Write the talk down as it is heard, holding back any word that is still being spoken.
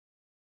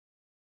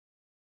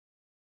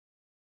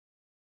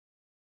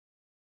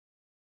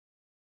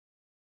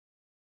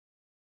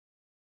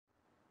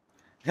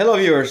Hello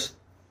viewers.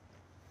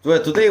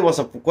 Well, today was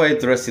a quite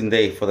interesting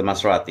day for the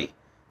Maserati.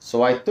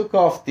 So I took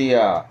off the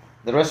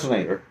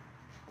resonator,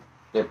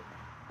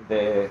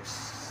 the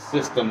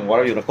system,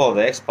 whatever you want to call it,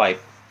 the X pipe,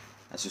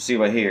 as you see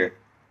right here,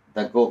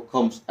 that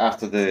comes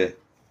after the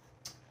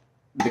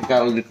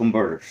catalytic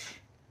converters.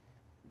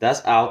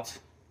 That's out,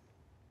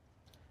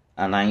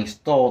 and I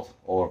installed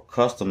or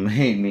custom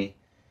made me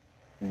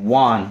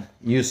one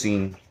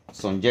using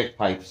some jack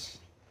pipes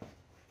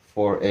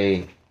for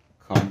a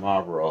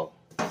Camaro.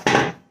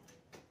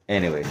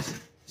 Anyways,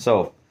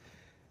 so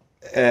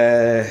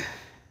the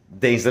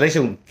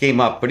installation came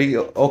up pretty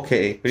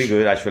okay, pretty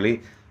good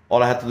actually.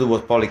 All I had to do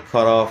was probably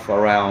cut off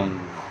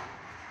around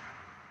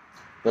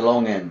the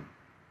long end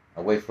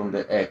away from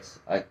the X.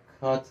 I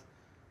cut,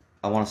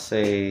 I want to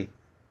say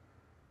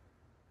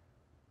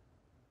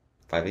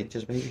 5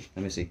 inches maybe.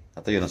 Let me see.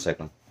 I'll tell you in a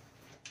second.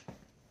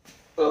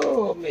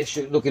 Oh, make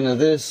sure you're looking at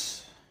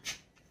this.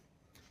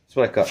 That's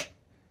what I cut.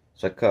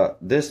 So I cut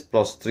this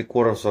plus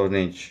 3/4 of an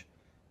inch.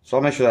 So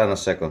I'll measure that in a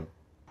second.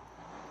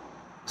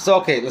 So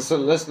okay, let's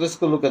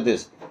go look at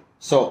this.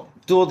 So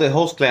two of the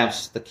hose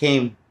clamps that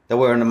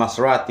were in the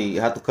Maserati, you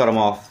had to cut them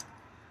off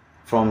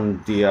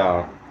from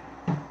the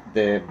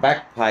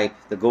back pipe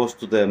that goes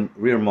to the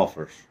rear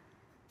mufflers.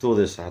 Two of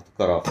this I had to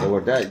cut off.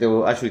 They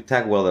were actually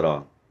tack welded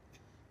on.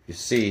 You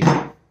see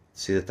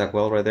the tack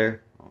weld right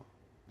there? Oh,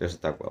 there's a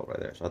tack weld right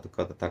there. So I had to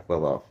cut the tack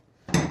weld off.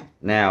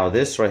 Now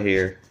this right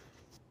here,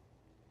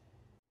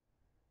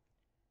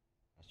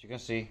 as you can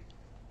see,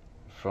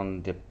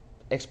 from the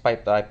X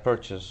pipe that I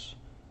purchased,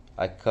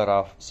 I cut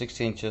off 6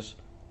 inches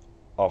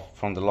off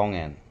from the long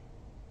end.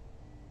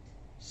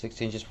 6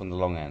 inches from the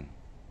long end.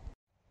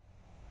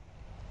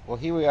 Well,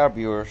 here we are,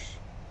 viewers.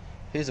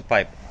 Here's the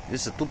pipe.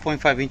 This is a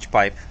 2.5-inch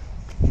pipe.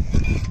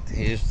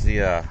 Here's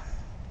the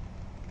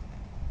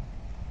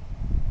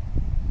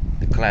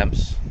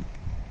clamps.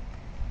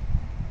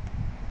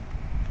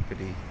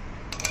 Pretty,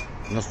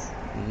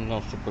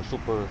 not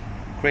super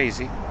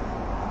crazy.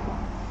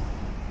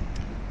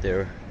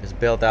 There is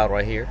bailed out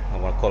right here. I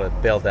want to call it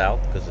bailed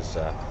out because it's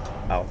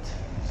out.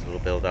 It's a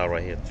little bailed out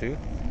right here too.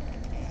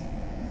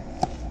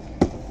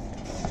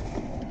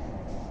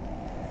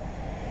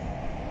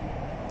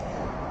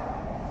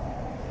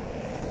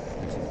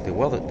 The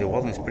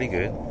welding is pretty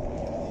good.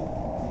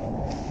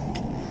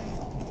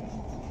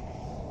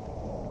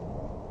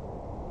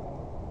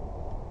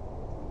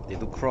 They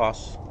do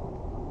cross.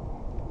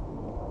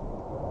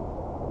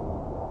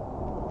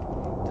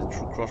 The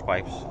true cross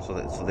pipes,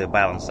 so they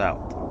balance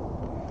out.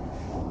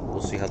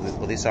 We'll see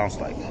what this sounds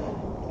like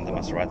on the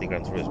Maserati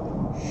Granturismo.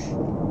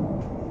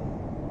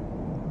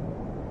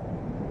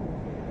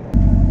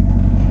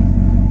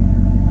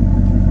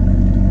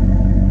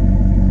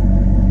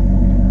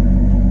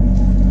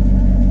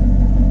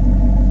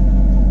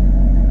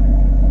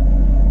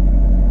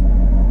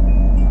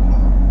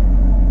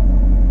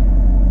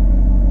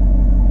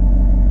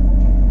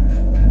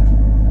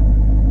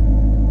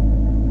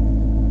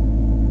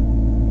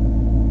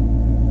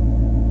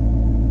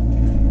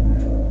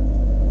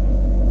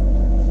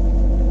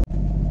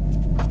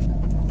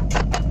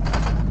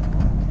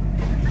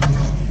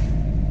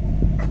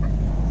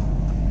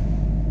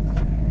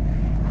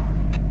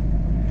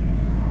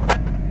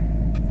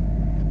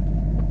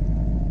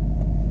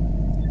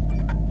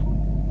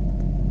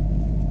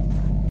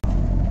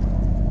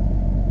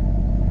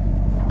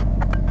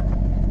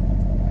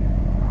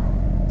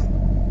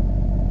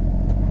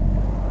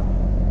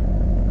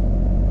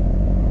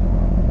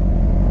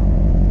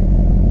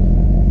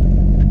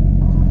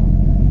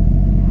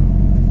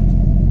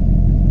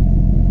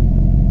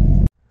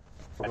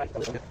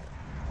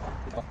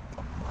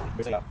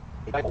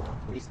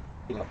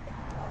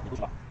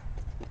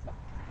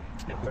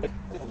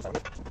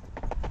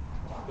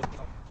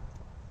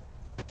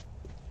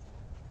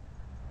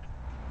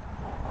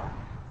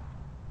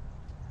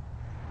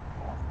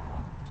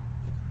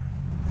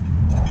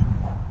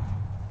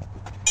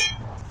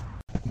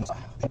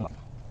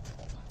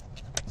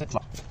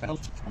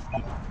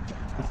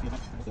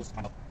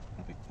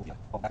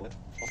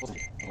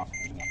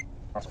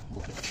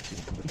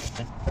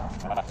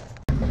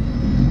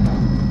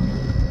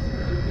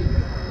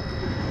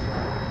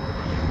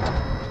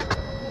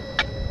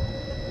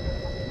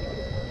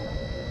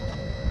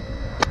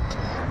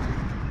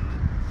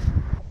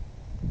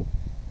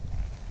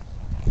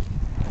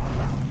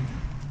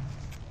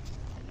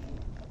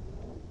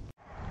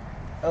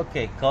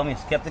 Okay, call me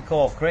skeptical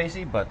or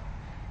crazy, but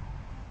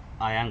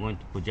I am going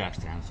to put jack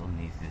stands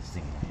underneath this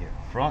thing here,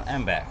 front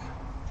and back.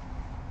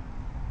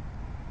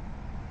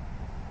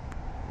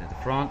 At the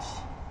fronts.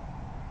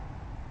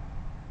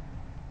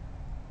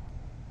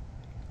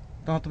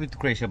 Don't have to be too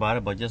crazy about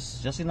it, but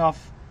just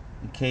enough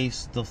in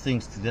case those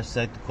things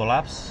decide to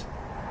collapse.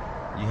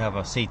 You have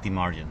a safety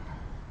margin.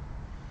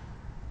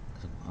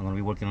 I'm going to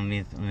be working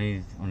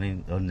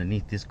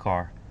underneath this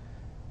car,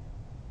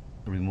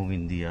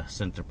 removing the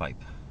center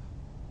pipe.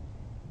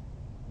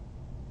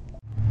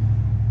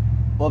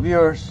 Well,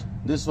 viewers,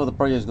 this is what the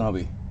project is going to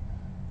be.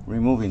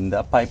 Removing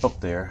that pipe up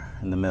there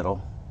in the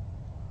middle,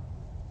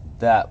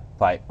 that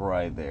pipe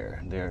right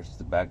there. There's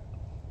the back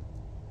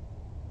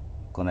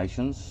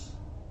connections.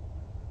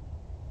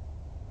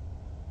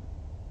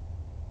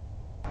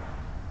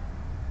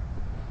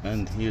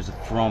 And here's the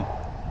front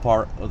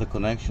part of the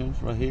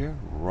connections right here,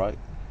 right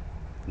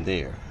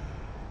there.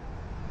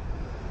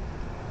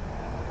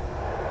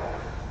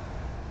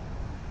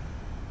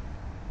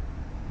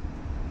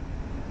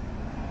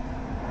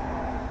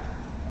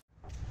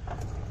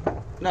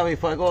 Now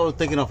if I go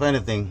taking off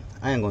anything,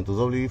 I am going to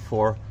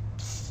WD-4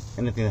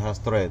 anything that has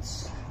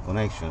threads,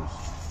 connections.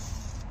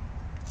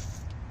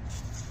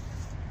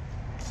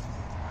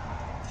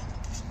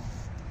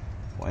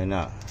 Why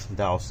not?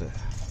 Douse it.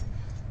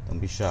 Don't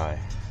be shy.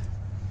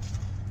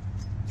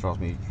 Trust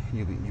me,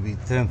 you be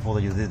thankful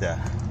that you did that.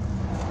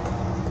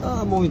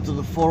 Moving to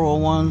the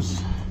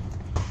 401s.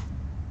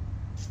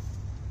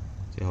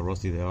 See how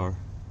rusty they are.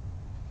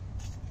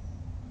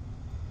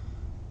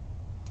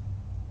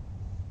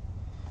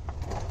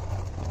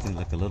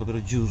 Like a little bit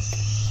of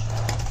juice.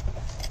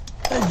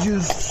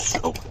 Juice.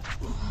 Oh.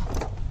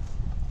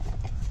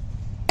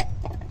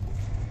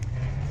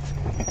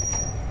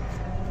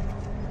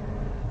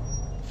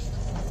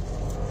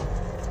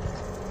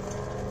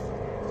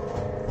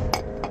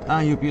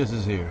 And UPS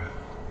is here.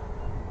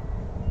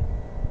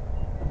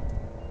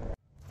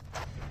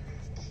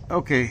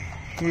 Okay,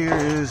 here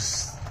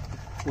is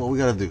what we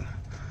gotta do.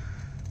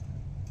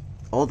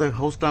 All the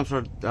hose clamps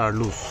are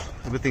loose.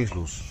 Everything's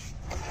loose.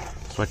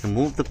 So I can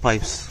move the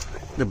pipes,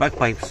 the back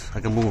pipes, I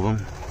can move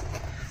them.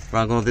 But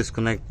I'm gonna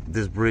disconnect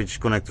this bridge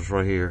connectors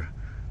right here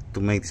to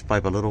make this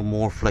pipe a little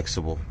more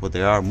flexible, but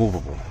they are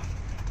movable.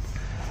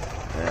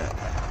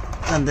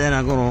 And then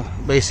I'm gonna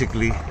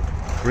basically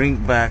bring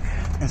back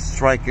and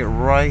strike it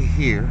right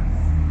here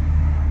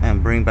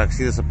and bring back,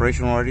 see the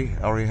separation already?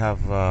 I already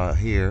have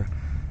here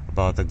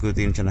about a good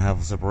 1.5 inches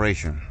of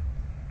separation.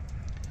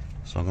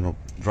 So I'm gonna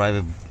drive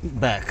it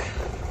back.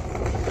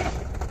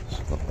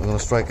 So I'm gonna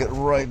strike it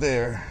right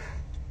there.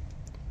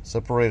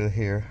 Separated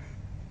here,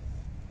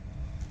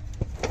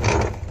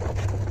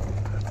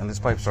 and these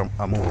pipes are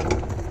movable.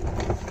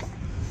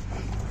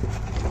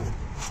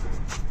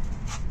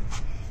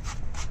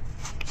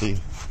 See,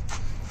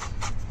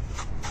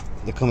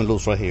 they're coming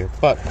loose right here,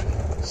 but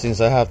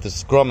since I have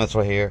this grommets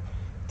right here,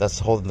 that's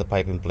holding the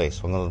pipe in place.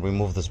 So I'm going to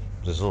remove these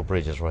little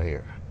bridges right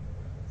here.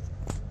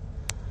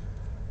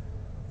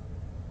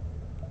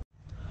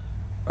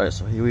 All right,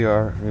 so here we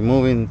are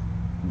removing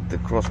the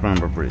cross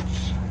member bridge.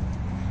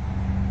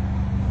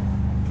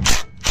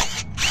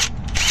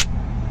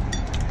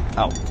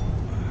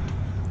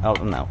 Out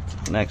and out.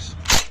 Next.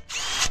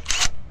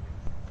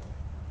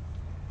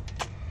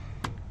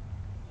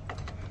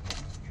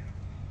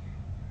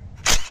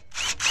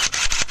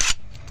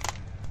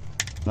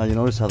 Now you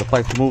notice how the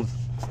pipe moved.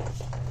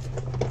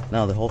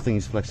 Now the whole thing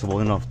is flexible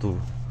enough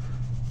to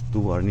do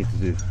what I need to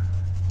do.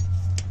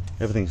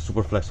 Everything's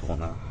super flexible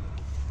now,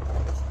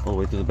 all the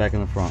way to the back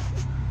and the front.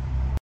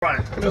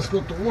 Right, let's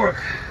go to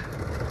work.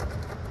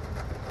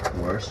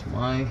 Where's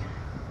my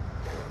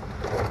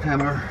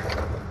hammer?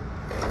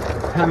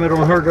 Hammer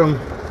don't hurt them.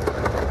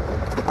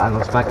 I'm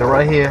gonna smack it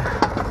right here.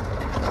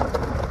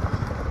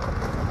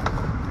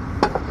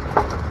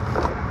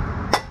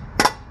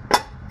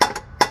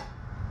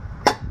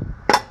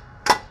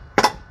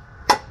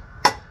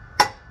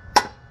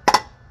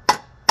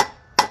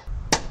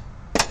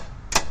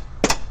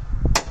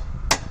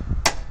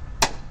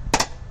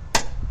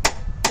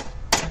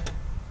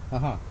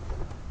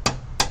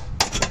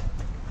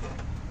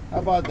 How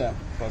about that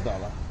for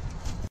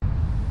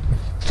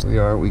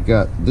 $1? We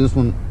got this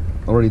one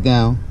already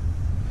down.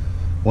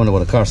 Wonder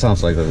what a car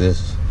sounds like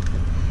this.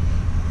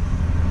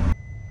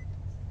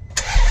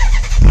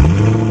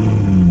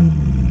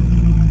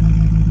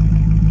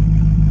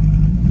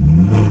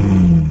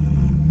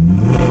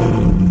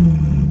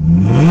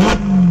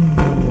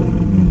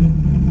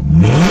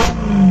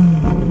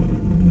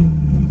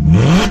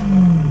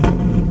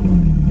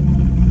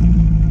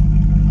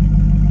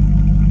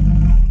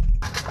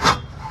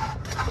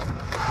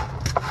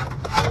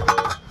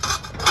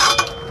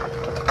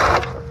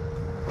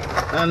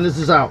 And this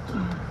is out.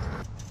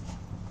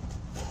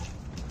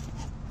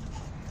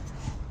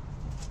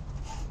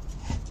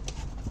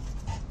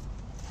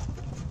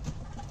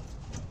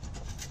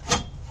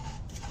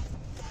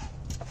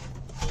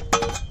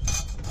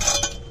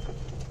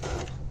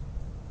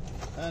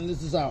 And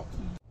this is out.